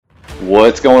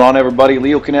What's going on, everybody?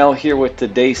 Leo Cannell here with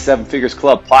today's Seven Figures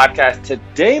Club podcast.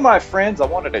 Today, my friends, I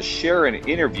wanted to share an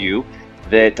interview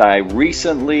that I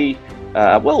recently,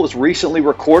 it was recently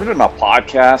recorded on a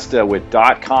podcast with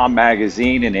 .com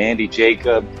Magazine and Andy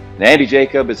Jacob. And Andy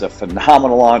Jacob is a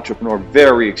phenomenal entrepreneur,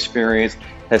 very experienced,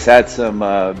 has had some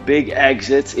big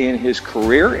exits in his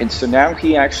career. And so now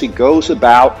he actually goes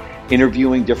about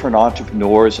interviewing different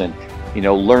entrepreneurs and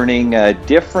learning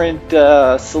different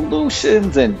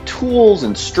solutions and tools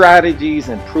and strategies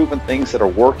and proven things that are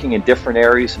working in different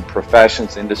areas and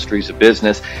professions, industries of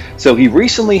business. So he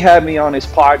recently had me on his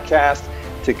podcast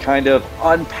to kind of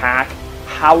unpack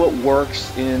how it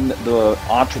works in the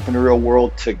entrepreneurial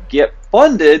world to get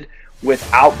funded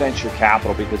without venture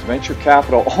capital, because venture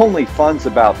capital only funds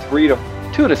about 2 to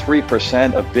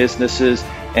 3% of businesses.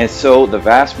 And so the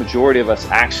vast majority of us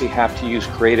actually have to use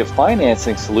creative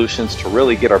financing solutions to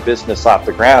really get our business off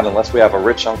the ground, unless we have a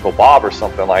rich Uncle Bob or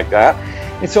something like that.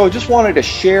 And so I just wanted to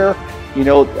share,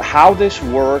 how this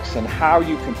works and how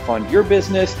you can fund your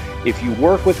business. If you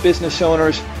work with business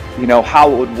owners,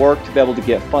 how it would work to be able to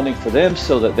get funding for them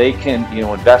so that they can,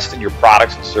 invest in your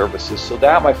products and services. So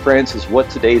that, my friends, is what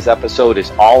today's episode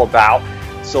is all about.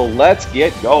 So let's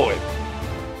get going.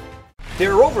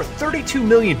 There are over 32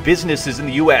 million businesses in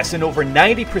the U.S., and over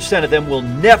 90% of them will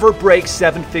never break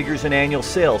seven figures in annual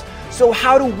sales. So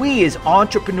how do we as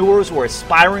entrepreneurs or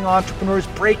aspiring entrepreneurs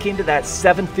break into that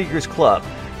seven figures club?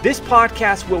 This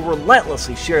podcast will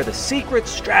relentlessly share the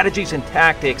secrets, strategies, and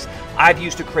tactics I've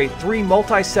used to create 3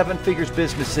 multi-seven figures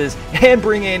businesses and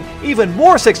bring in even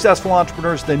more successful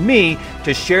entrepreneurs than me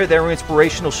to share their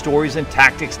inspirational stories and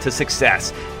tactics to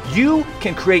success. You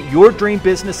can create your dream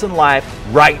business and life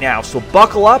right now. So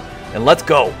buckle up and let's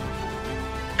go.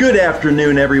 Good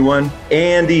afternoon, everyone.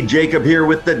 Andy Jacob here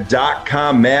with the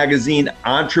 .com Magazine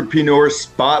Entrepreneur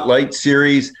Spotlight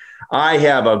Series. I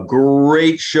have a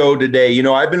great show today.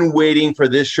 I've been waiting for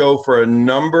this show for a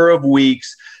number of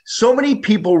weeks. So many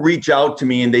people reach out to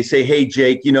me and they say, hey,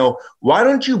 Jake, why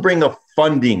don't you bring a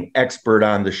funding expert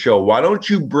on the show? Why don't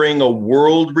you bring a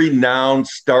world-renowned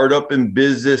startup and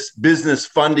business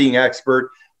funding expert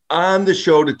on the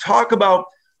show to talk about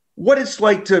what it's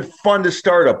like to fund a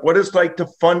startup, what it's like to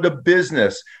fund a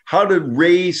business, how to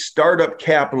raise startup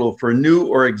capital for new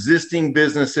or existing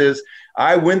businesses.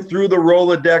 I went through the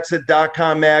Rolodex at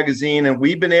 .com Magazine, and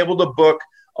we've been able to book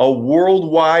a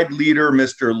worldwide leader,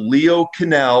 Mr. Leo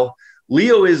Cannell.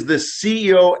 Leo is the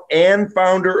CEO and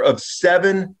founder of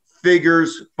Seven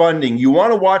Figures Funding. You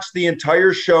want to watch the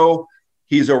entire show.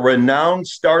 He's a renowned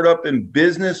startup and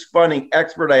business funding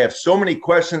expert. I have so many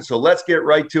questions, so let's get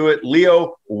right to it.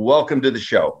 Leo, welcome to the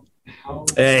show.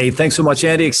 Hey, thanks so much,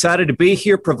 Andy. Excited to be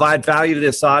here, provide value to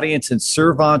this audience, and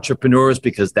serve entrepreneurs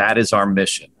because that is our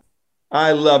mission.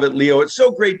 I love it, Leo. It's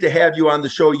so great to have you on the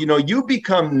show. You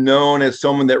become known as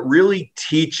someone that really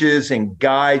teaches and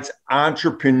guides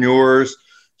entrepreneurs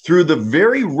through the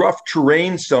very rough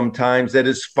terrain sometimes that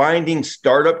is finding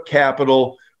startup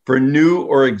capital for new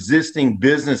or existing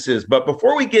businesses. But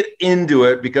before we get into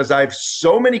it, because I have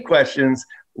so many questions,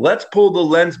 let's pull the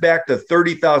lens back to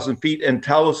 30,000 feet and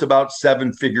tell us about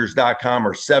sevenfigures.com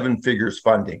or Seven Figures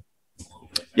Funding.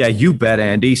 Yeah, you bet,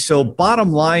 Andy. So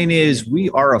bottom line is we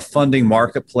are a funding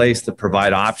marketplace that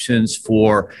provide options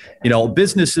for,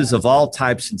 businesses of all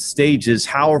types and stages.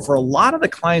 However, a lot of the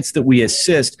clients that we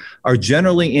assist are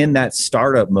generally in that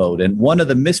startup mode. And one of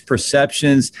the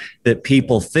misperceptions that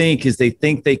people think is they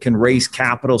think they can raise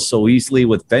capital so easily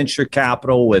with venture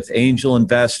capital, with angel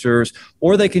investors,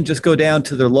 or they can just go down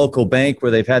to their local bank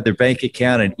where they've had their bank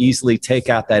account and easily take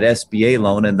out that SBA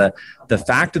loan. And the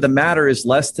fact of the matter is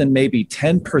less than maybe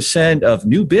 10% of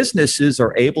new businesses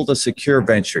are able to secure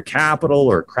venture capital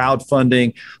or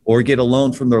crowdfunding or get a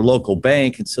loan from their local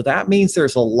bank. And so that means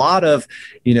there's a lot of,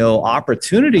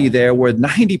 opportunity there where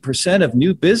 90% of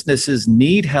new businesses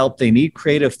need help. They need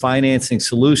creative financing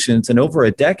solutions. And over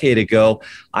a decade ago,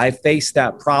 I faced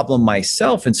that problem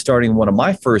myself in starting one of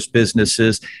my first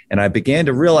businesses. And I began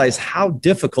to realize how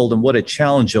difficult and what a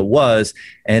challenge it was.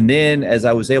 And then as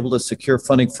I was able to secure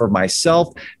funding for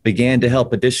myself, began to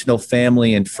help additional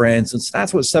family and friends. And so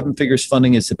that's what Seven Figures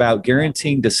Funding is about,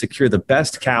 guaranteeing to secure the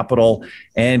best capital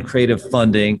and creative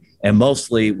funding, and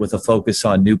mostly with a focus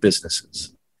on new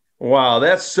businesses. Wow,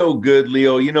 that's so good,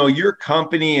 Leo. Your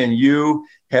company and you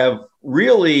have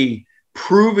really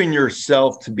proven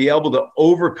yourself to be able to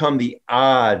overcome the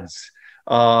odds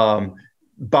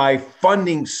by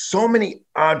funding so many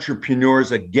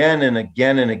entrepreneurs again and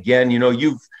again and again.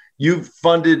 You've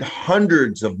funded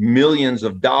hundreds of millions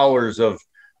of dollars of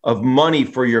of money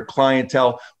for your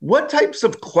clientele. What types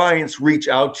of clients reach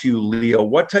out to you, Leo?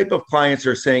 What type of clients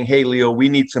are saying, hey, Leo, we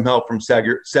need some help from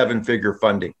seven-figure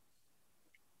funding?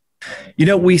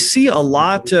 We see a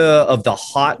lot of the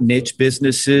hot niche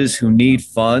businesses who need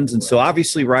funds. And so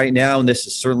obviously right now, and this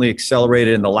has certainly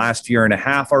accelerated in the last year and a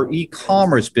half, are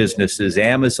e-commerce businesses,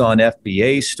 Amazon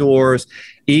FBA stores,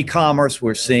 e-commerce.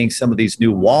 We're seeing some of these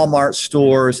new Walmart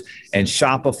stores and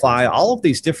Shopify. All of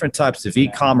these different types of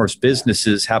e-commerce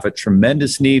businesses have a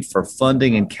tremendous need for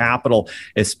funding and capital,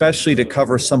 especially to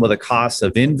cover some of the costs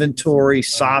of inventory,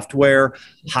 software,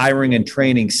 hiring and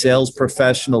training sales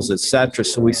professionals, et cetera.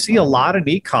 So we see a lot in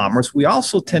e-commerce. We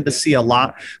also tend to see a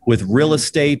lot with real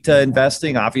estate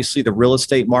investing. Obviously, the real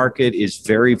estate market is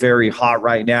very, very hot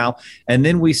right now. And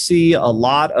then we see a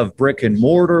lot of brick and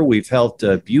mortar. We've helped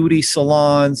beauty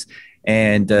salons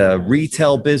and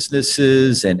retail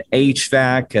businesses and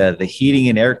HVAC, the heating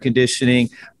and air conditioning,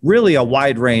 really a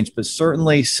wide range, but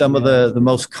certainly some of the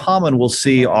most common we'll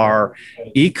see are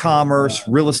e-commerce,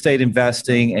 real estate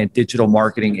investing, and digital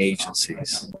marketing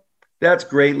agencies. That's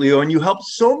great, Leo. And you help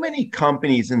so many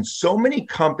companies, and so many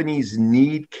companies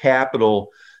need capital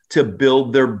to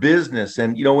build their business.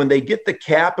 And, when they get the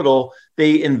capital,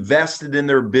 they invest it in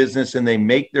their business and they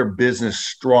make their business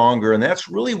stronger. And that's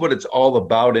really what it's all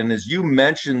about. And as you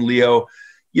mentioned, Leo,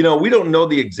 we don't know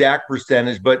the exact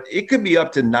percentage, but it could be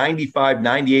up to 95,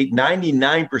 98,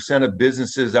 99% of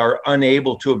businesses are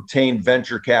unable to obtain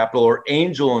venture capital or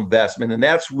angel investment. And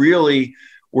that's really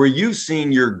where you've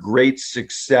seen your great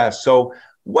success. So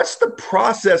what's the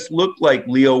process look like,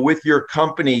 Leo, with your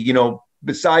company,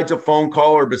 besides a phone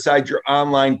call or besides your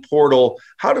online portal?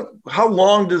 How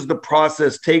long does the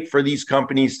process take for these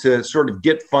companies to sort of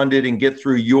get funded and get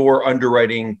through your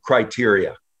underwriting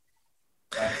criteria?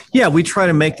 Yeah, we try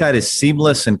to make that as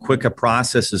seamless and quick a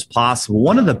process as possible.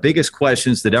 One of the biggest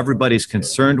questions that everybody's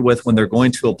concerned with when they're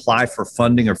going to apply for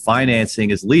funding or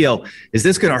financing is, Leo, is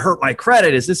this going to hurt my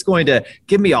credit? Is this going to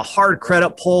give me a hard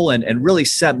credit pull and really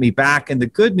set me back? And the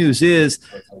good news is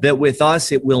that with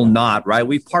us, it will not, right?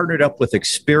 We've partnered up with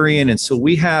Experian. And so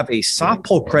we have a soft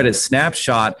pull credit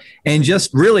snapshot, and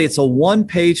just really, it's a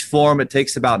one-page form. It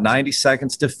takes about 90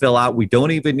 seconds to fill out. We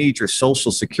don't even need your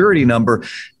social security number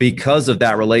because of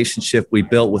that relationship we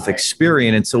built with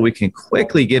Experian. And so we can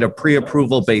quickly get a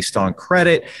pre-approval based on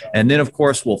credit. And then, of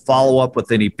course, we'll follow up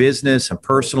with any business and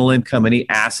personal income, any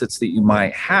assets that you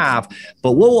might have.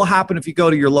 But what will happen if you go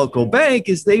to your local bank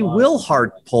is they will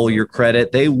hard pull your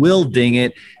credit. They will ding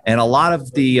it. And a lot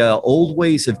of the old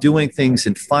ways of doing things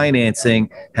in financing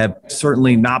have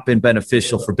certainly not been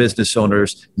beneficial for business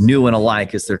owners, new and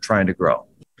alike, as they're trying to grow.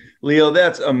 Leo,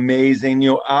 that's amazing.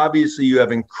 Obviously you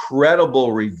have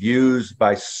incredible reviews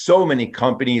by so many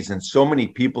companies and so many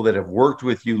people that have worked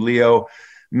with you, Leo.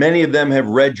 Many of them have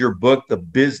read your book, The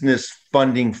Business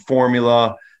Funding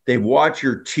Formula. They've watched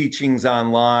your teachings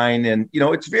online. And,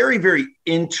 it's very, very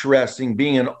interesting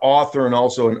being an author and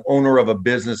also an owner of a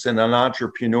business and an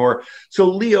entrepreneur. So,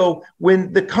 Leo,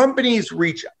 when the companies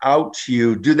reach out to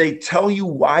you, do they tell you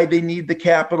why they need the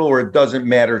capital, or it doesn't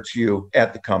matter to you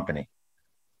at the company?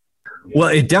 Well,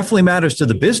 it definitely matters to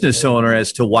the business owner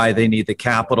as to why they need the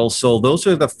capital. So those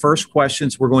are the first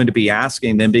questions we're going to be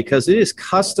asking them, because it is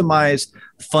customized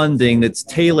funding that's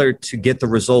tailored to get the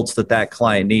results that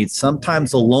client needs.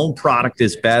 Sometimes a loan product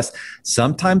is best.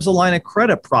 Sometimes a line of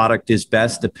credit product is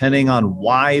best, depending on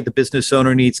why the business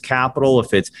owner needs capital.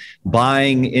 If it's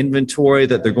buying inventory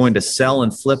that they're going to sell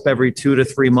and flip every 2 to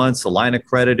 3 months, a line of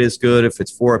credit is good. If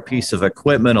it's for a piece of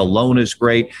equipment, a loan is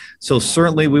great. So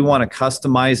certainly we want to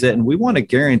customize it, and we want to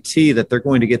guarantee that they're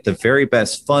going to get the very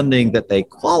best funding that they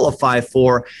qualify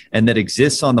for and that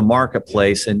exists on the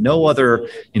marketplace. And no other,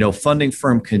 funding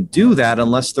firm can do that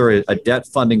unless they're a debt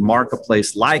funding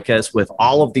marketplace like us, with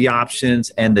all of the options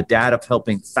and the data of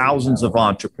helping thousands of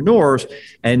entrepreneurs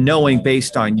and knowing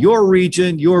based on your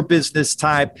region, your business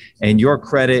type, and your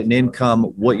credit and income,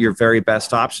 what your very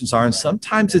best options are. And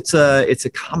sometimes it's a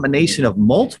combination of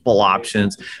multiple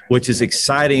options, which is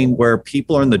exciting, where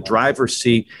people are in the driver's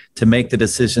seat to make the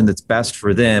decision that's best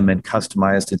for them and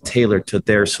customized and tailored to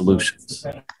their solutions.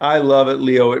 I love it,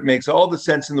 Leo. It makes all the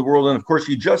sense in the world. And of course,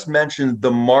 you just mentioned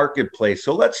the marketplace.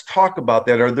 So let's talk about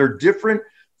that. Are there different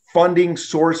funding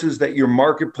sources that your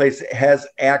marketplace has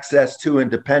access to?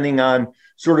 And depending on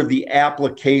sort of the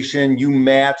application, you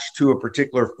match to a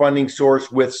particular funding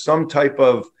source with some type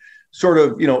of sort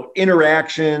of,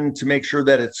 interaction to make sure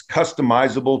that it's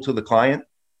customizable to the client?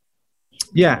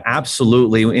 Yeah,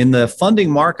 absolutely. In the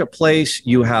funding marketplace,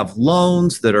 you have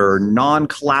loans that are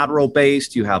non-collateral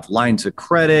based. You have lines of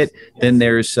credit. Then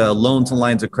there's loans and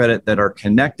lines of credit that are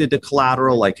connected to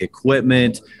collateral, like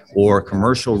equipment or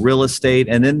commercial real estate.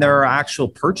 And then there are actual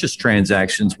purchase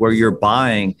transactions where you're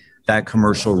buying that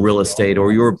commercial real estate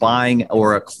or you're buying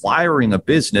or acquiring a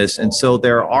business. And so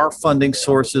there are funding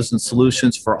sources and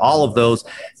solutions for all of those.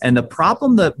 And the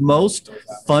problem that most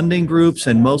funding groups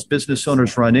and most business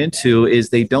owners run into is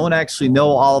they don't actually know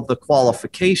all of the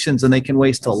qualifications, and they can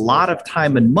waste a lot of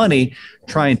time and money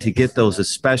trying to get those,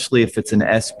 especially if it's an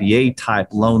SBA type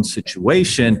loan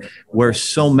situation where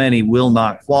so many will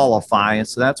not qualify. And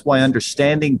so that's why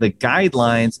understanding the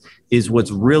guidelines is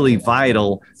what's really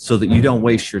vital so that you don't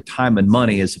waste your time and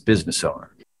money as a business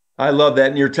owner. I love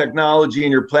that. And your technology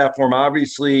and your platform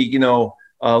obviously,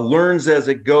 learns as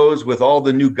it goes with all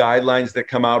the new guidelines that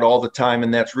come out all the time.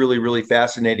 And that's really, really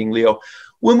fascinating, Leo.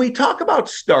 When we talk about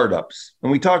startups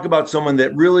and we talk about someone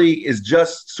that really is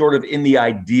just sort of in the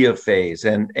idea phase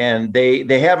and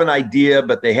they have an idea,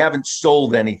 but they haven't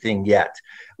sold anything yet,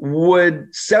 would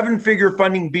seven-figure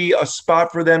funding be a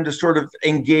spot for them to sort of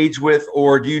engage with,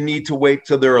 or do you need to wait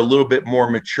till they're a little bit more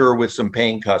mature with some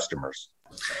paying customers?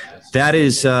 That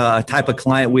is a type of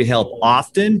client we help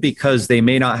often because they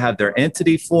may not have their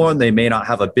entity formed, they may not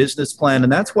have a business plan,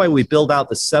 and that's why we build out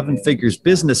the Seven Figures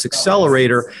Business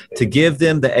Accelerator to give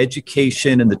them the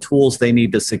education and the tools they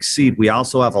need to succeed. We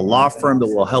also have a law firm that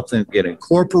will help them get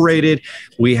incorporated.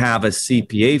 We have a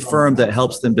CPA firm that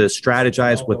helps them to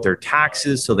strategize with their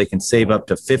taxes so they can save up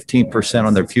to 15%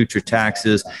 on their future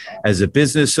taxes as a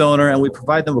business owner, and we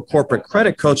provide them a corporate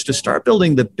credit coach to start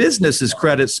building the business's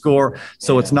credit score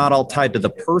so it's not all tied to the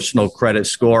personal credit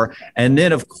score. And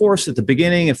then, of course, at the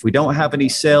beginning, if we don't have any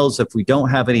sales, if we don't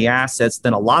have any assets,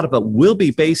 then a lot of it will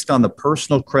be based on the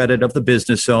personal credit of the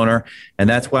business owner. And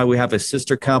that's why we have a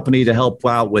sister company to help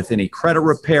out with any credit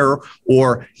repair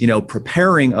or,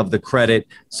 preparing of the credit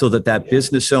so that that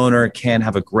business owner can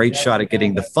have a great shot at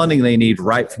getting the funding they need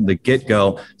right from the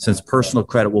get-go, since personal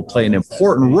credit will play an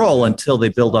important role until they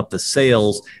build up the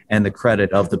sales and the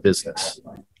credit of the business.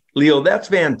 Leo, that's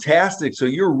fantastic. So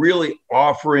you're really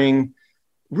offering,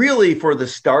 for the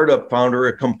startup founder,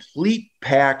 a complete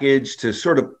package to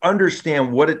sort of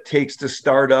understand what it takes to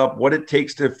start up, what it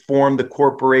takes to form the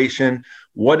corporation,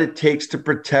 what it takes to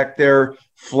protect their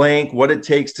flank, what it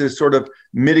takes to sort of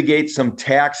mitigate some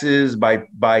taxes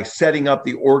by setting up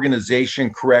the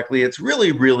organization correctly. It's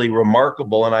really, really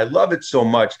remarkable, and I love it so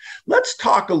much. Let's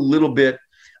talk a little bit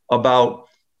about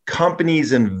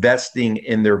companies investing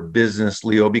in their business,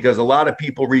 Leo, because a lot of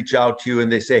people reach out to you and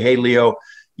they say, hey, Leo,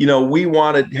 we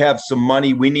want to have some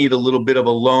money. We need a little bit of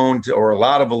a loan or a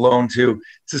lot of a loan to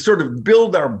sort of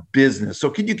build our business.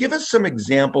 So can you give us some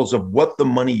examples of what the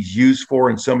money's used for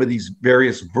in some of these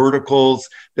various verticals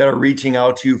that are reaching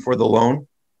out to you for the loan?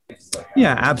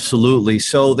 Yeah, absolutely.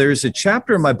 So there's a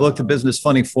chapter in my book, The Business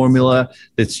Funding Formula.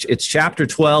 It's chapter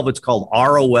 12. It's called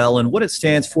ROL. And what it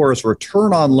stands for is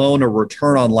return on loan or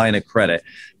return on line of credit.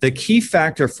 The key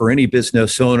factor for any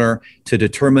business owner to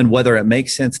determine whether it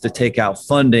makes sense to take out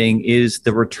funding is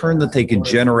the return that they can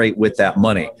generate with that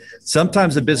money.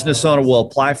 Sometimes a business owner will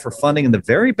apply for funding, and the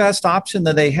very best option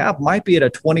that they have might be at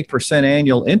a 20%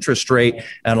 annual interest rate.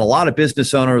 And a lot of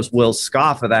business owners will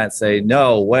scoff at that and say,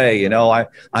 no way,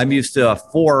 I'm used to a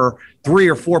 3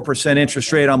 or 4%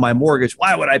 interest rate on my mortgage.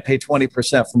 Why would I pay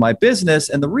 20% for my business?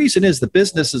 And the reason is the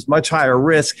business is much higher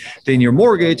risk than your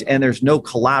mortgage, and there's no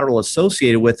collateral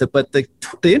associated with it. But the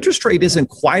interest rate isn't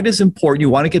quite as important.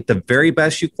 You want to get the very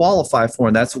best you qualify for,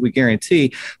 and that's what we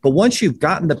guarantee. But once you've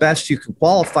gotten the best you can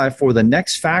qualify for, the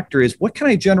next factor is what can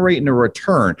I generate in a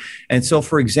return? And so,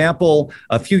 for example,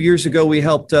 a few years ago, we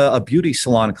helped a beauty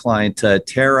salon client,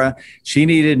 Tara. She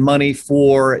needed money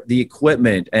for the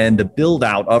equipment and the build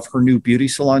out of her new beauty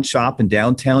salon shop in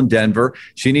downtown Denver.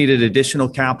 She needed additional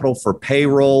capital for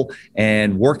payroll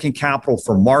and working capital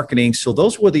for marketing. So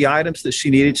those were the items that she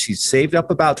needed. She saved up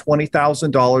about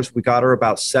 $20,000. We got her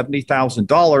about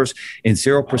 $70,000 in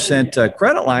 0%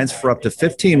 credit lines for up to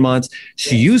 15 months.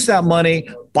 She used that money,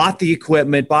 bought the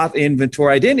equipment, bought the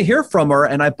inventory. I didn't hear from her,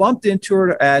 and I bumped into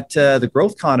her at the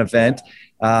GrowthCon event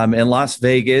in Las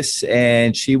Vegas,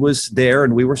 and she was there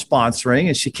and we were sponsoring,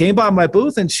 and she came by my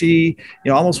booth and she,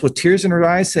 almost with tears in her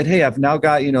eyes said, hey, I've now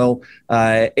got,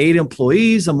 8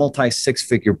 employees, a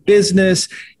multi-six-figure business.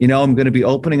 I'm going to be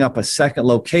opening up a second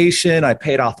location. I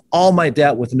paid off all my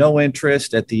debt with no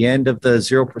interest at the end of the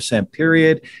 0%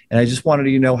 period. And I just wanted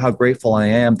you to know how grateful I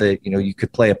am that, you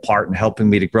could play a part in helping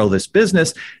me to grow this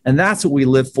business. And that's what we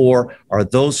live for, are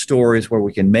those stories where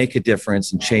we can make a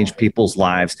difference and change people's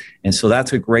lives. And so that's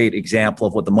that's a great example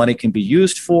of what the money can be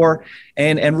used for.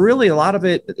 And really a lot of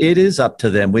it is up to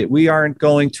them. We aren't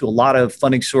going to a lot of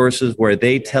funding sources where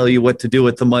they tell you what to do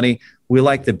with the money. We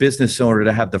like the business owner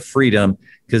to have the freedom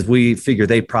because we figure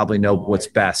they probably know what's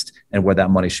best and where that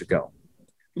money should go.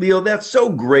 Leo, that's so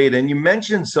great. And you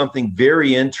mentioned something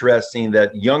very interesting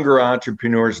that younger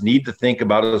entrepreneurs need to think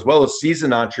about, as well as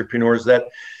seasoned entrepreneurs, that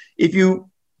if you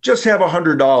just have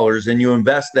 $100 and you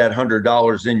invest that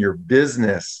 $100 in your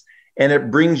business and it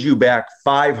brings you back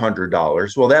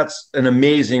 $500, well, that's an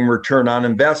amazing return on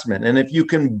investment. And if you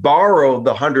can borrow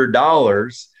the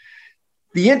 $100,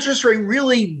 the interest rate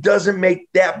really doesn't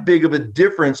make that big of a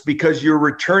difference because you're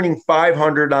returning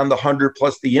 500 on the 100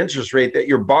 plus the interest rate that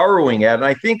you're borrowing at. And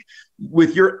I think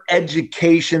with your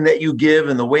education that you give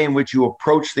and the way in which you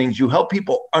approach things, you help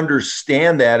people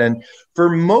understand that. And for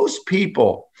most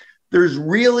people, there's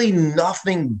really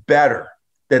nothing better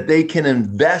that they can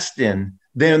invest in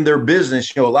than their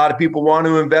business. You know, a lot of people want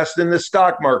to invest in the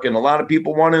stock market, and a lot of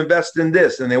people want to invest in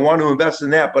this and they want to invest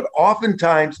in that. But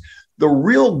oftentimes the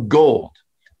real gold,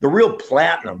 the real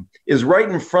platinum is right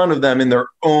in front of them in their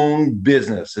own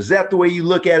business. Is that the way you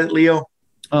look at it, Leo?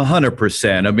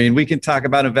 100%. I mean, we can talk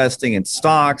about investing in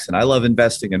stocks, and I love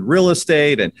investing in real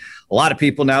estate. And a lot of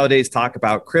people nowadays talk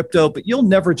about crypto, but you'll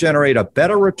never generate a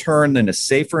better return than a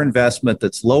safer investment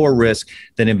that's lower risk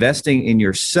than investing in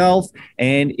yourself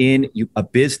and in a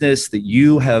business that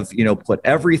you have, put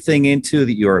everything into,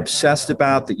 that you're obsessed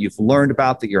about, that you've learned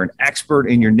about, that you're an expert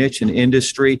in your niche and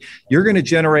industry. You're going to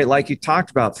generate, like you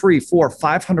talked about, 3, 4,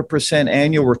 500%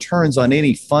 annual returns on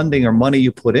any funding or money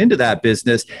you put into that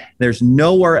business. There's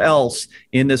nowhere else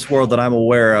in this world that I'm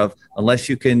aware of, unless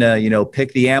you can,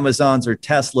 pick the Amazons or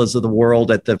Teslas of the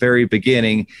world at the very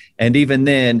beginning. And even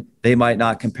then, they might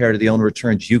not compare to the own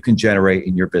returns you can generate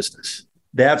in your business.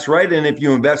 That's right. And if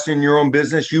you invest in your own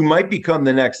business, you might become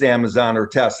the next Amazon or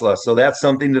Tesla. So that's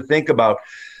something to think about.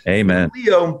 Amen.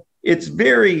 Leo, it's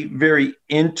very, very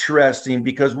interesting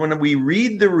because when we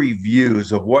read the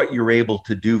reviews of what you're able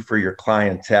to do for your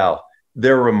clientele,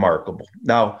 they're remarkable.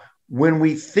 Now, when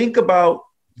we think about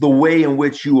the way in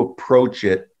which you approach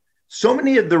it, so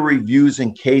many of the reviews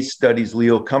and case studies,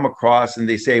 Leo, come across and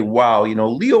they say, wow,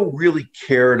 Leo really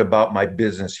cared about my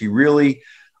business. He really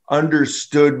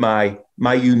understood my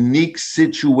unique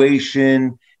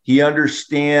situation. He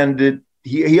understood it.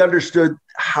 He understood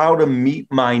how to meet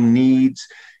my needs.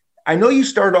 I know you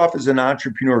started off as an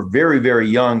entrepreneur very, very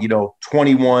young,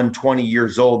 21, 20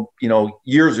 years old,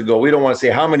 years ago. We don't want to say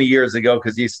how many years ago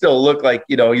because you still look like,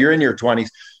 you're in your 20s.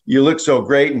 You look so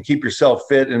great and keep yourself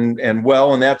fit and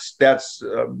well. And that's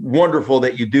wonderful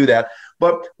that you do that.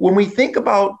 But when we think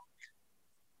about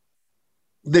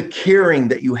the caring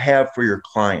that you have for your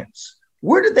clients,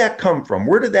 where did that come from?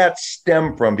 Where did that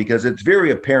stem from? Because it's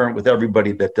very apparent with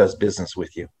everybody that does business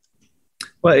with you.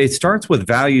 Well, it starts with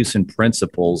values and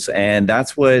principles. And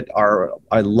that's what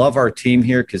I love our team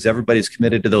here, because everybody's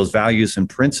committed to those values and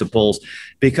principles,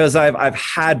 because I've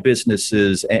had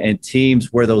businesses and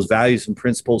teams where those values and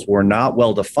principles were not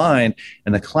well defined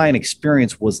and the client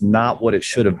experience was not what it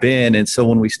should have been. And so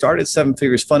when we started Seven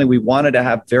Figures Funding, we wanted to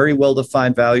have very well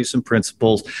defined values and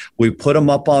principles. We put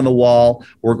them up on the wall.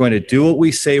 We're going to do what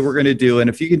we say we're going to do. And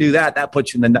if you can do that, that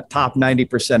puts you in the top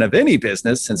 90% of any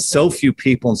business. And so few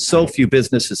people and so few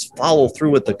businesses follow through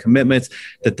with the commitments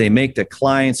that they make to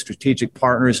clients, strategic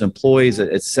partners, employees,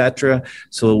 et cetera.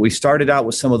 So we started out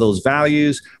with some of those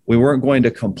values. We weren't going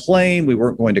to complain. We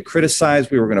weren't going to criticize.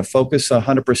 We were going to focus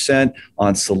 100%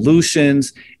 on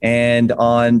solutions and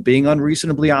on being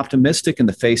unreasonably optimistic in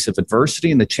the face of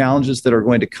adversity and the challenges that are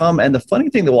going to come. And the funny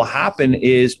thing that will happen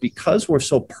is, because we're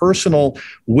so personal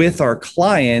with our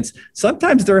clients,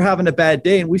 sometimes they're having a bad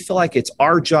day and we feel like it's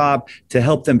our job to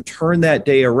help them turn that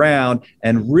day around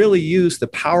and really use the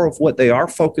power of what they are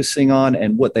focusing on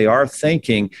and what they are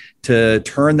thinking to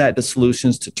turn that to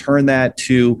solutions, to turn that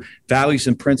to values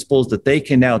and principles that they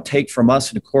can now take from us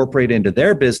and incorporate into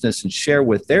their business and share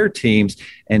with their teams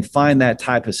and find that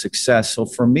type of success. So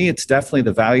for me, it's definitely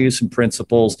the values and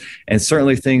principles, and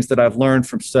certainly things that I've learned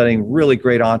from studying really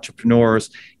great entrepreneurs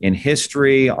in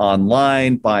history,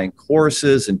 online, buying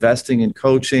courses, investing in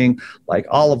coaching. Like,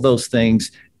 all of those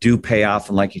things do pay off,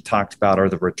 and like you talked about, are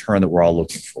the return that we're all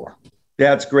looking for.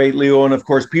 That's great, Leo. And of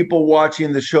course, people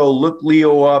watching the show, look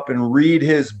Leo up and read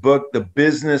his book, The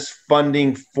Business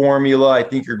Funding Formula. I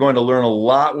think you're going to learn a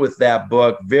lot with that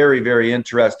book. Very, very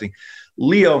interesting.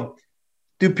 Leo,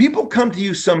 do people come to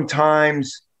you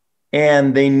sometimes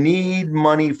and they need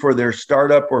money for their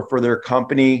startup or for their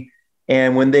company,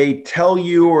 and when they tell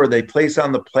you or they place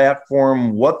on the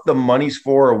platform what the money's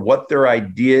for or what their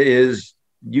idea is,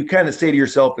 you kind of say to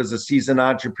yourself as a seasoned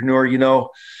entrepreneur,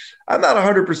 I'm not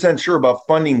 100% sure about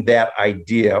funding that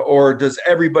idea, or does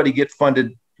everybody get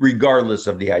funded regardless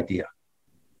of the idea?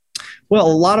 Well,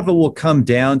 a lot of it will come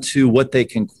down to what they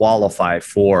can qualify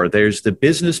for. There's the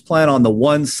business plan on the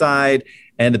one side,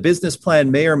 and the business plan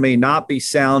may or may not be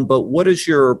sound, but what does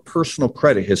your personal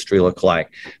credit history look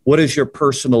like? What does your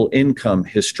personal income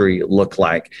history look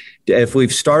like? If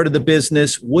we've started the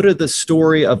business, what are the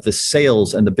story of the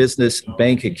sales and the business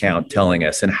bank account telling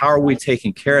us? And how are we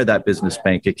taking care of that business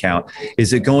bank account?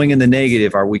 Is it going in the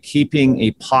negative? Are we keeping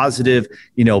a positive,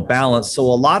 balance? So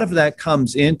a lot of that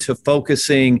comes into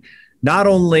focusing not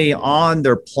only on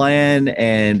their plan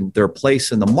and their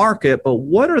place in the market, but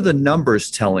what are the numbers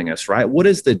telling us, right? What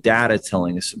is the data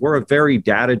telling us? We're a very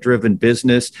data-driven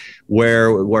business where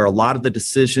a lot of the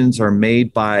decisions are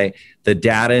made by the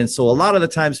data. And so a lot of the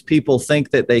times people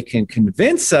think that they can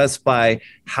convince us by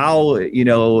how,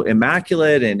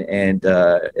 immaculate and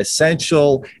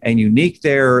essential and unique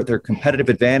their competitive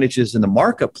advantages in the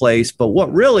marketplace. But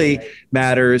what really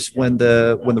matters when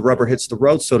the rubber hits the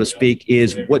road, so to speak,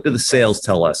 is what do the sales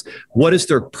tell us? What is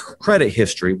their credit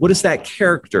history? What does that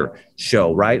character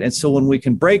show, right? And so when we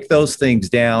can break those things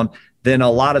down, then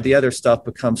a lot of the other stuff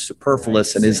becomes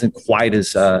superfluous and isn't quite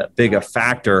as big a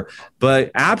factor. But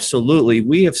absolutely,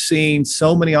 we have seen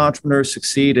so many entrepreneurs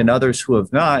succeed and others who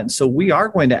have not. And so we are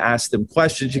going to ask them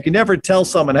questions. You can never tell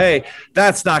someone, hey,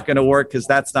 that's not going to work because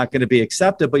that's not going to be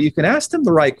accepted, but you can ask them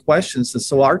the right questions. And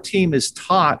so our team is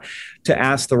taught to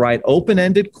ask the right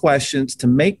open-ended questions to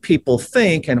make people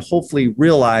think and hopefully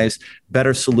realize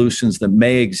better solutions that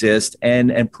may exist.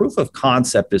 And proof of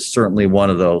concept is certainly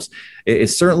one of those.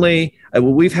 It's certainly,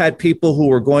 we've had people who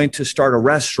were going to start a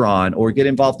restaurant or get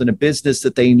involved in a business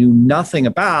that they knew nothing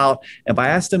about. And by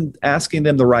asking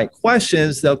them the right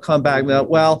questions, they'll come back and go,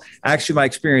 well, actually, my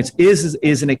experience is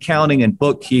in accounting and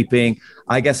bookkeeping.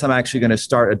 I guess I'm actually going to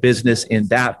start a business in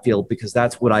that field because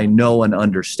that's what I know and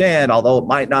understand. Although it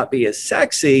might not be as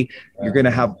sexy, you're going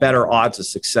to have better odds of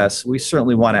success. We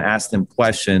certainly want to ask them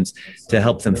questions to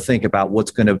help them think about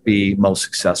what's going to be most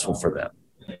successful for them.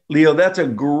 Leo, that's a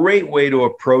great way to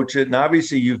approach it. And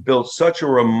obviously, you've built such a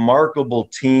remarkable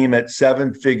team at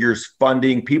Seven Figures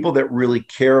Funding, people that really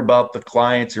care about the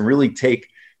clients and really take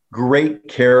great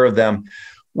care of them.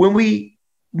 When we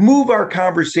move our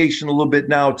conversation a little bit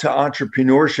now to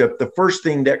entrepreneurship, the first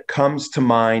thing that comes to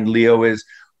mind, Leo, is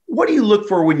what do you look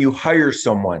for when you hire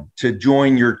someone to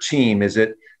join your team? Is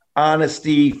it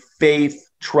honesty, faith,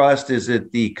 trust? Is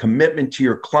it the commitment to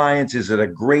your clients? Is it a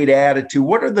great attitude?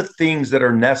 What are the things that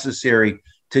are necessary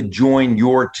to join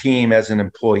your team as an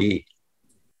employee?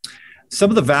 Some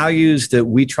of the values that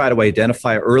we try to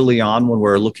identify early on when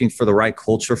we're looking for the right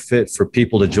culture fit for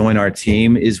people to join our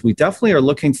team is we definitely are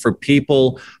looking for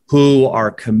people who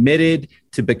are committed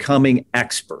to becoming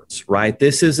experts, right?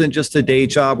 This isn't just a day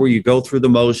job where you go through the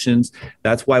motions.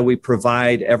 That's why we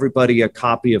provide everybody a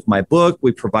copy of my book.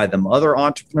 We provide them other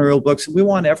entrepreneurial books. We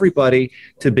want everybody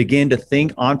to begin to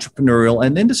think entrepreneurial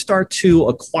and then to start to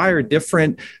acquire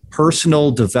different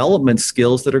personal development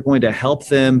skills that are going to help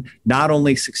them not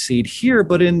only succeed here,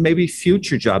 but in maybe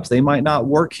future jobs. They might not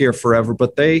work here forever,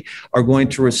 but they are going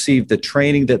to receive the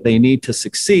training that they need to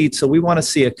succeed. So we want to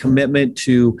see a commitment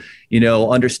to,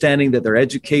 understanding that their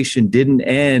education didn't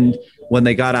end when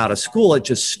they got out of school. It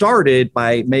just started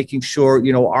by making sure,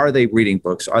 are they reading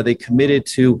books? Are they committed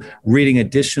to reading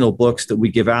additional books that we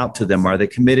give out to them? Are they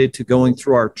committed to going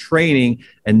through our training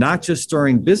and not just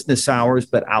during business hours,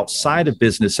 but outside of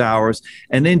business hours?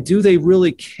 And then do they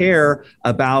really care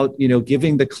about,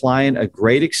 giving the client a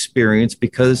great experience?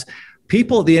 Because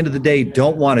people at the end of the day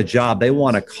don't want a job. They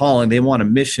want a calling. They want a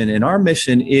mission. And our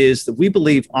mission is that we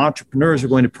believe entrepreneurs are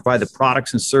going to provide the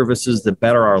products and services that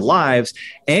better our lives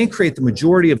and create the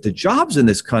majority of the jobs in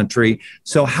this country.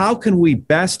 So how can we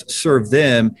best serve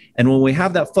them? And when we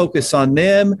have that focus on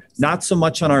them, not so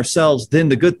much on ourselves, then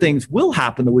the good things will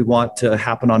happen that we want to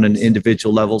happen on an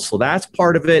individual level. So that's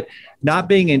part of it. Not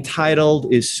being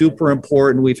entitled is super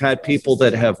important. We've had people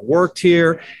that have worked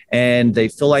here and they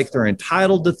feel like they're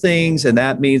entitled to things. And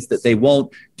that means that they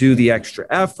won't do the extra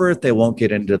effort. They won't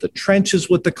get into the trenches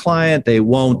with the client. They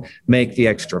won't make the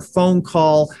extra phone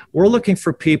call. We're looking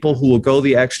for people who will go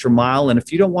the extra mile. And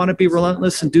if you don't want to be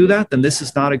relentless and do that, then this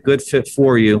is not a good fit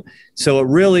for you. So it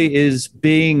really is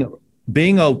being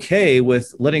okay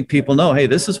with letting people know, hey,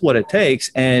 this is what it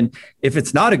takes. And if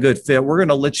it's not a good fit, we're going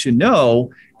to let you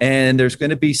know. And there's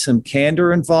going to be some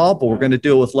candor involved, but we're going to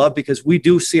do it with love because we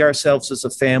do see ourselves as a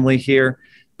family here.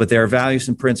 But there are values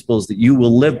and principles that you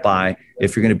will live by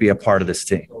if you're going to be a part of this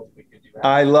team.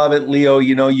 I love it, Leo.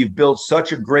 You know, you've built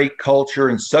such a great culture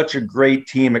and such a great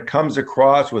team. It comes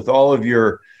across with all of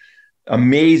your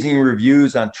amazing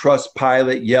reviews on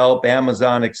Trustpilot, Yelp,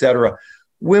 Amazon, etc.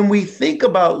 When we think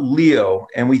about Leo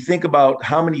and we think about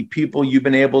how many people you've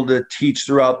been able to teach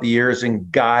throughout the years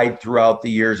and guide throughout the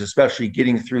years, especially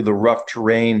getting through the rough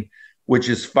terrain, which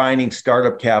is finding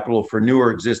startup capital for new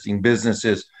or existing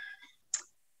businesses.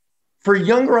 For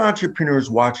younger entrepreneurs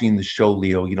watching the show,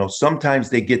 Leo, you know, sometimes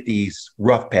they get these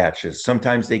rough patches.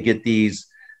 Sometimes they get these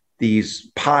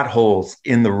potholes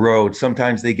in the road.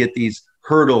 Sometimes they get these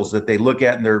hurdles that they look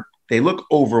at and they look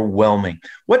overwhelming.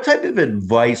 What type of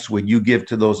advice would you give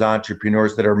to those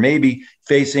entrepreneurs that are maybe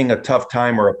facing a tough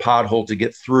time or a pothole to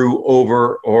get through,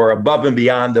 over, or above and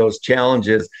beyond those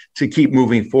challenges to keep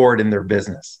moving forward in their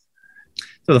business?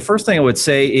 So the first thing I would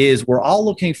say is we're all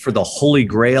looking for the holy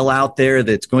grail out there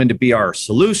that's going to be our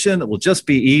solution, that will just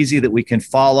be easy, that we can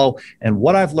follow. And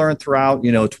what I've learned throughout,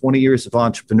 20 years of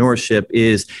entrepreneurship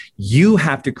is you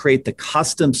have to create the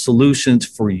custom solutions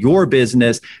for your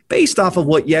business based off of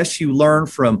what, yes, you learn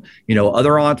from,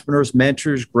 other entrepreneurs,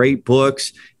 mentors, great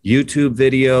books, YouTube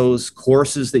videos,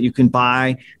 courses that you can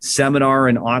buy, seminar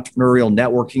and entrepreneurial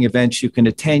networking events you can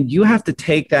attend. You have to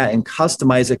take that and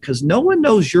customize it because no one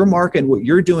knows your market and what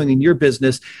you're doing in your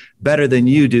business better than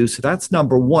you do. So that's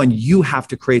number one. You have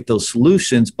to create those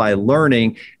solutions by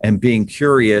learning and being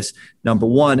curious, number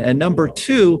one. And number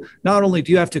two, not only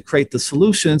do you have to create the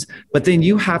solutions, but then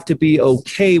you have to be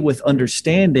okay with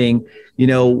understanding,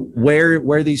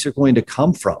 where these are going to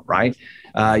come from, right?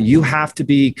 You have to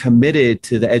be committed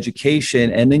to the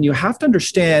education. And then you have to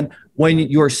understand when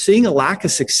you're seeing a lack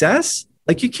of success,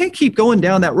 like you can't keep going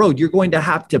down that road. You're going to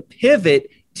have to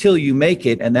pivot till you make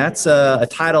it. And that's a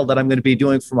title that I'm going to be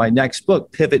doing for my next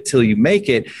book, Pivot Till You Make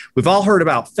It. We've all heard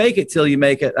about fake it till you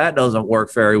make it. That doesn't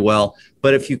work very well.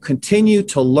 But if you continue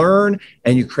to learn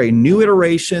and you create new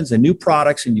iterations and new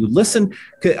products and you listen,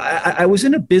 I was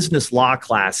in a business law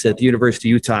class at the University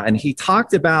of Utah, and he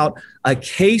talked about a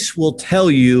case will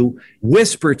tell you,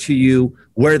 whisper to you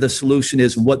where the solution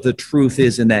is and what the truth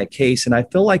is in that case. And I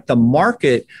feel like the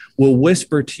market will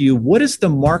whisper to you, what is the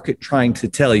market trying to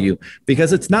tell you?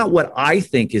 Because it's not what I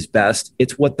think is best.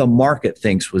 It's what the market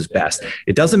thinks was best.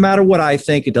 It doesn't matter what I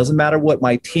think. It doesn't matter what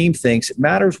my team thinks. It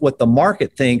matters what the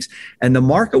market thinks. And the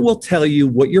market will tell you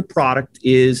what your product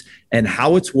is and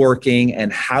how it's working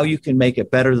and how you can make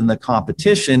it better than the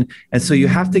competition. And so you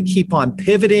have to keep on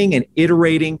pivoting and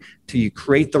iterating till you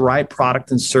create the right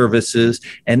product and services.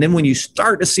 And then when you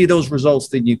start to see those results,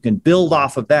 then you can build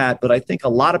off of that. But I think a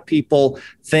lot of people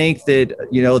think that,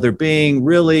 they're being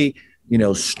really,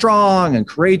 strong and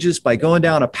courageous by going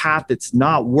down a path that's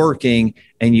not working.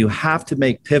 And you have to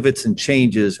make pivots and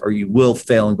changes or you will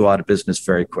fail and go out of business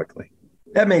very quickly.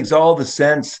 That makes all the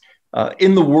sense.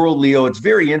 In the world, Leo, it's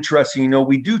very interesting.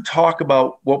 We do talk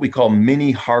about what we call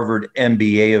mini Harvard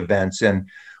MBA events. And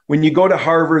when you go to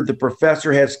Harvard, the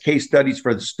professor has case studies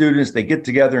for the students. They get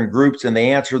together in groups and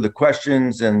they answer the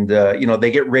questions and,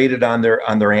 they get rated on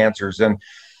their answers. And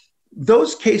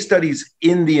those case studies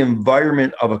in the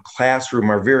environment of a classroom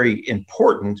are very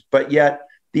important, but yet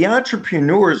the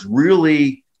entrepreneurs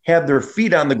really have their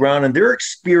feet on the ground and they're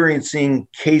experiencing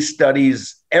case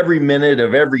studies every minute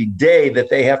of every day that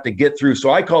they have to get through.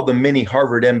 So I call them mini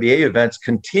Harvard MBA events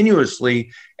continuously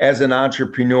as an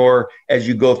entrepreneur as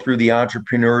you go through the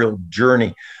entrepreneurial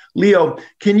journey. Leo,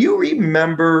 can you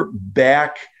remember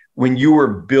back when you were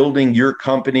building your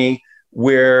company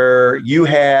where you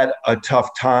had a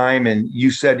tough time and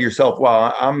you said to yourself,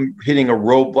 wow, I'm hitting a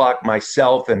roadblock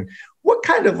myself? And what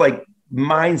kind of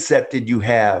mindset did you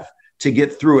have to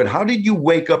get through it? How did you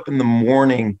wake up in the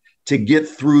morning to get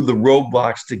through the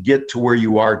roadblocks to get to where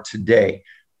you are today?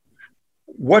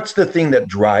 What's the thing that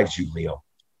drives you, Leo?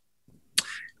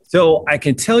 So I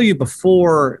can tell you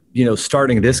before,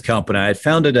 starting this company, I had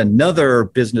founded another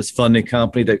business funding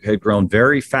company that had grown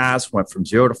very fast, went from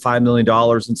 $0 to $5 million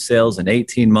in sales in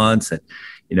 18 months. And,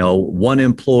 one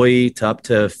employee to up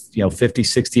to, 50,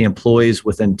 60 employees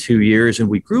within 2 years. And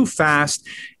we grew fast.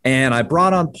 And I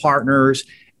brought on partners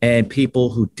and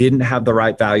people who didn't have the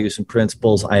right values and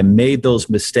principles. I made those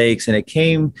mistakes, and it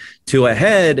came to a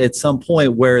head at some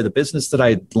point where the business that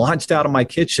I launched out of my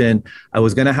kitchen, I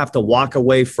was going to have to walk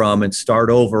away from and start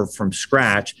over from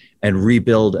scratch and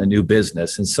rebuild a new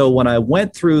business. And so when I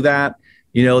went through that,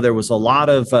 there was a lot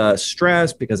of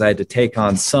stress because I had to take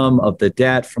on some of the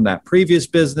debt from that previous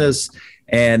business.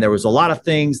 And there was a lot of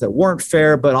things that weren't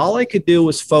fair, but all I could do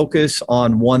was focus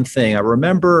on one thing. I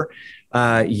remember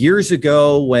years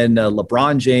ago when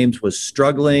LeBron James was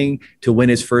struggling to win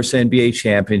his first NBA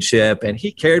championship, and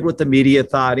he cared what the media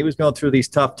thought. He was going through these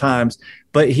tough times,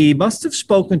 but he must have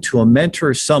spoken to a mentor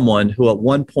or someone who at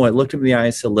one point looked him in the eye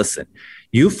and said, listen,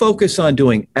 you focus on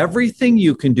doing everything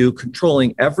you can do,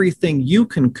 controlling everything you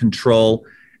can control,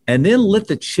 and then let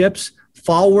the chips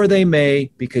fall where they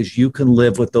may, because you can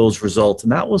live with those results.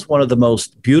 And that was one of the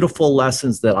most beautiful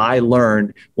lessons that I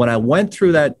learned when I went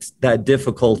through that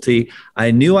difficulty.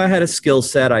 I knew I had a skill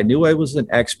set. I knew I was an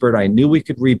expert. I knew we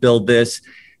could rebuild this,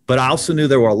 but I also knew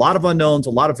there were a lot of unknowns,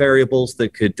 a lot of variables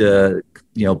that could,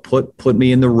 put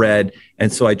me in the red.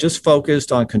 And so I just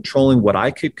focused on controlling what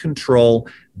I could control,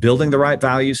 building the right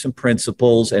values and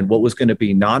principles, and what was going to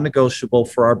be non-negotiable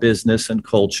for our business and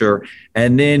culture,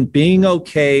 and then being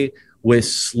okay with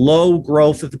slow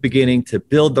growth at the beginning to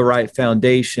build the right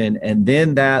foundation. And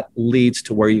then that leads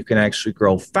to where you can actually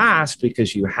grow fast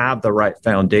because you have the right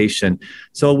foundation.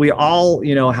 So we all,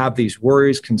 have these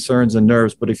worries, concerns, and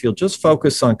nerves, but if you'll just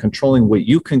focus on controlling what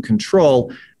you can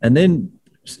control, and then,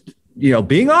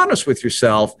 being honest with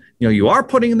yourself, you are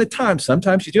putting in the time.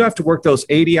 Sometimes you do have to work those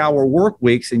 80-hour work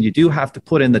weeks, and you do have to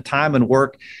put in the time and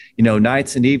work,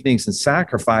 nights and evenings and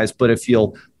sacrifice. But if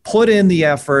you'll put in the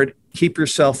effort, keep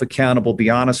yourself accountable, be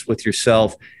honest with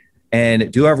yourself, and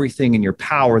do everything in your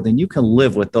power, then you can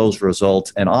live with those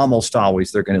results. And almost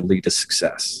always they're going to lead to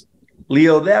success.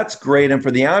 Leo, that's great. And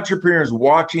for the entrepreneurs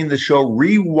watching the show,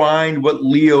 rewind what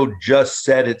Leo just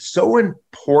said. It's so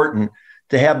important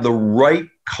to have the right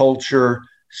culture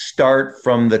start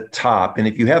from the top. And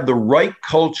if you have the right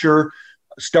culture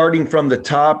starting from the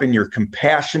top, and you're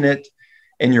compassionate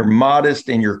and you're modest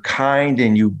and you're kind,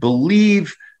 and you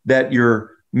believe that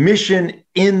your mission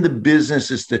in the business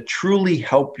is to truly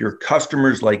help your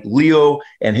customers like Leo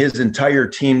and his entire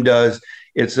team does,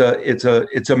 it's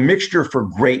a mixture for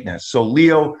greatness. So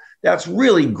Leo, that's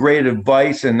really great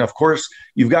advice. And of course,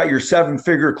 you've got your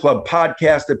 7-Figure Club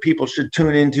podcast that people should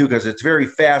tune into because it's very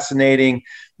fascinating.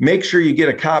 Make sure you get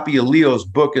a copy of Leo's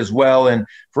book as well. And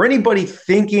for anybody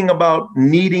thinking about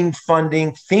needing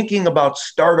funding, thinking about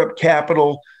startup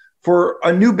capital for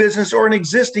a new business or an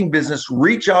existing business,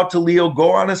 reach out to Leo,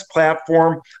 go on his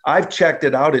platform. I've checked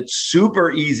it out. It's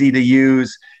super easy to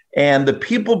use. And the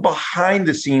people behind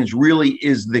the scenes really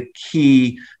is the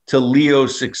key to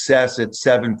Leo's success at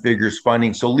 7 Figures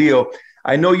Funding. So Leo,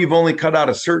 I know you've only cut out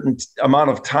a certain amount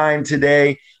of time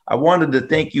today. I wanted to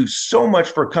thank you so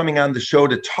much for coming on the show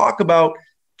to talk about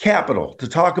capital, to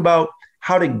talk about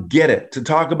how to get it, to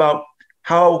talk about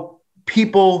how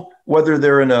people, whether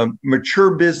they're in a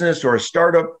mature business or a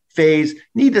startup phase,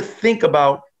 need to think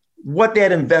about what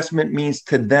that investment means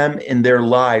to them in their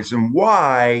lives, and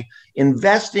why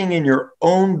investing in your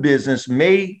own business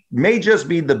may just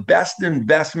be the best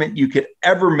investment you could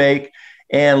ever make.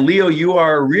 And Leo, you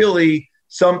are really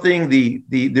something. The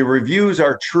reviews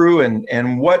are true,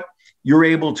 and what you're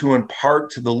able to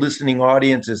impart to the listening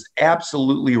audience is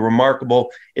absolutely remarkable.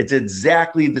 It's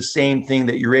exactly the same thing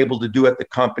that you're able to do at the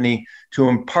company, to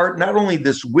impart not only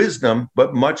this wisdom,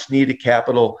 but much needed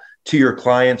capital to your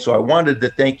clients. So I wanted to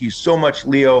thank you so much,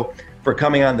 Leo, for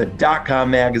coming on the .com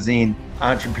Magazine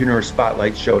Entrepreneur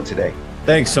Spotlight show today.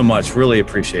 Thanks so much. Really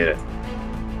appreciate it.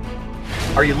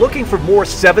 Are you looking for more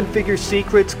 7-figure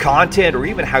secrets, content, or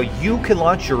even how you can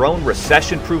launch your own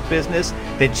recession-proof business?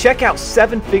 Then check out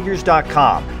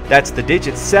 7figures.com. That's the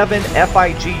digit 7,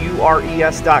 FIGURES.com,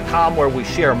 where we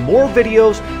share more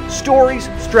videos, stories,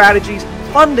 strategies,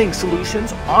 funding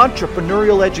solutions,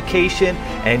 entrepreneurial education,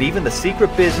 and even the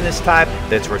secret business type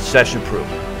that's recession-proof.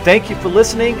 Thank you for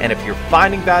listening, and if you're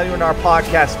finding value in our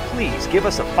podcast, please give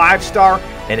us a 5-star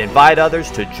and invite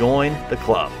others to join the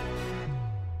club.